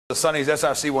The SONNY'S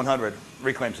SRC 100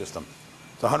 reclaim system.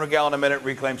 It's a 100-gallon a minute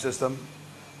reclaim system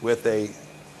with a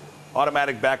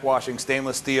automatic backwashing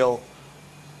stainless steel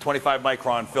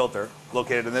 25-micron filter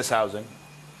located in this housing,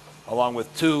 along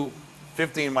with two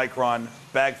 15-micron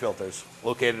bag filters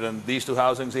located in these two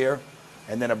housings here,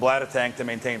 and then a bladder tank to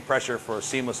maintain pressure for a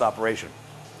seamless operation.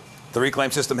 The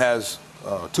reclaim system has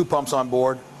two pumps on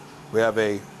board. We have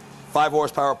a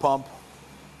 5-horsepower pump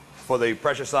for the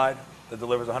pressure side that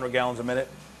delivers 100 gallons a minute.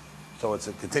 So it's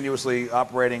a continuously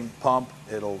operating pump.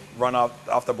 It'll run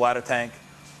off the bladder tank.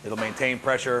 It'll maintain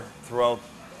pressure throughout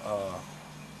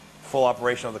full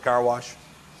operation of the car wash.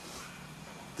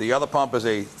 The other pump is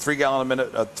a 3-gallon a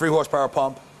minute, 3-horsepower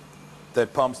pump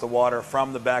that pumps the water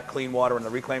from the back clean water in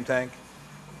the reclaim tank,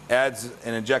 adds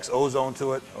and injects ozone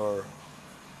to it, or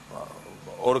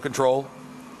odor control,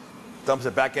 dumps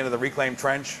it back into the reclaim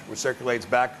trench, which circulates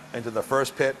back into the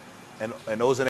first pit and ozonates